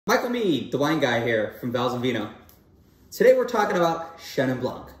Michael Mead, the wine guy here from Vals and Vino. Today we're talking about Chenin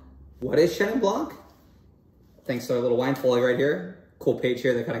Blanc. What is Chenin Blanc? Thanks to our little wine folio right here. Cool page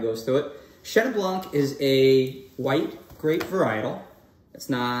here that kind of goes through it. Chenin Blanc is a white grape varietal.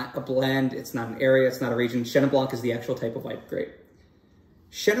 It's not a blend, it's not an area, it's not a region. Chenin Blanc is the actual type of white grape.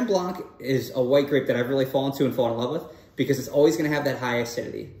 Chenin Blanc is a white grape that I've really fallen to and fallen in love with because it's always going to have that high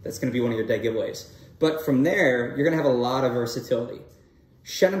acidity. That's going to be one of your dead giveaways. But from there, you're going to have a lot of versatility.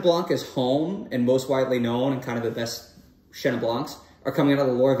 Chenin Blanc is home and most widely known, and kind of the best Chenin Blancs are coming out of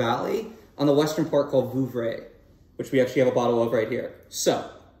the Loire Valley on the western part called Vouvray, which we actually have a bottle of right here. So,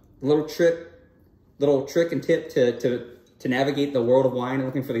 little trick and tip to navigate the world of wine and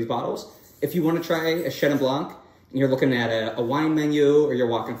looking for these bottles. If you want to try a Chenin Blanc and you're looking at a wine menu, or you're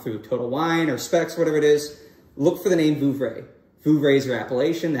walking through Total Wine or Specs, whatever it is, look for the name Vouvray. Vouvray is your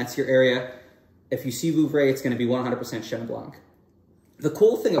appellation, that's your area. If you see Vouvray, it's going to be 100% Chenin Blanc. The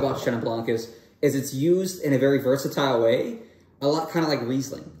cool thing about Chenin Blanc is it's used in a very versatile way, a lot kind of like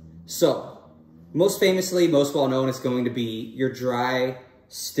Riesling. So, most famously, most well-known is going to be your dry,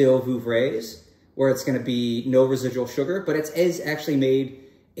 still Vouvrays, where it's going to be no residual sugar, but it is actually made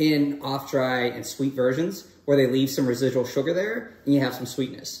in off-dry and sweet versions, where they leave some residual sugar there, and you have some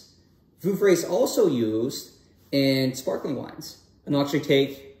sweetness. Vouvray is also used in sparkling wines, and they'll actually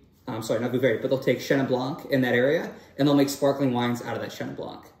take not Vouvray, but they'll take Chenin Blanc in that area, and they'll make sparkling wines out of that Chenin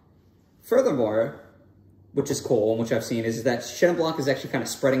Blanc. Furthermore, which is cool, and which I've seen, is that Chenin Blanc is actually kind of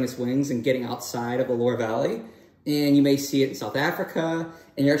spreading its wings and getting outside of the Loire Valley, and you may see it in South Africa,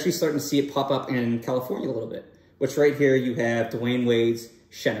 and you're actually starting to see it pop up in California a little bit, which right here you have Dwayne Wade's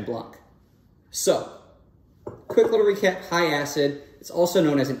Chenin Blanc. So, quick little recap, high acid. It's also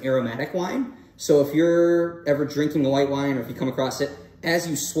known as an aromatic wine. So if you're ever drinking a white wine, or if you come across it, as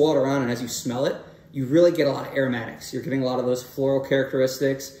you swirl it around and as you smell it, you really get a lot of aromatics. You're getting a lot of those floral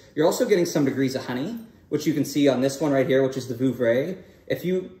characteristics. You're also getting some degrees of honey, which you can see on this one right here, which is the Vouvray.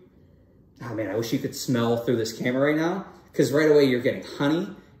 Oh man, I wish you could smell through this camera right now, because right away you're getting honey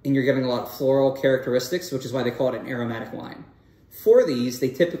and you're getting a lot of floral characteristics, which is why they call it an aromatic wine. For these, they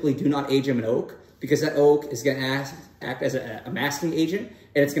typically do not age them in oak, because that oak is going to act as a masking agent,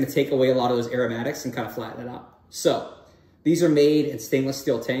 and it's going to take away a lot of those aromatics and kind of flatten it out. So, these are made in stainless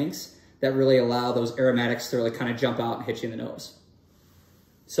steel tanks that really allow those aromatics to really kind of jump out and hit you in the nose.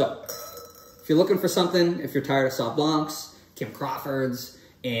 So, if you're looking for something, if you're tired of Sauv Blancs, Kim Crawfords,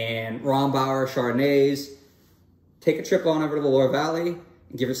 and Rombauer Chardonnays, take a trip on over to the Loire Valley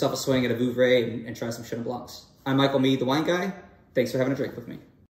and give yourself a swing at a Vouvray and try some Chenin Blancs. I'm Michael Mead, the wine guy. Thanks for having a drink with me.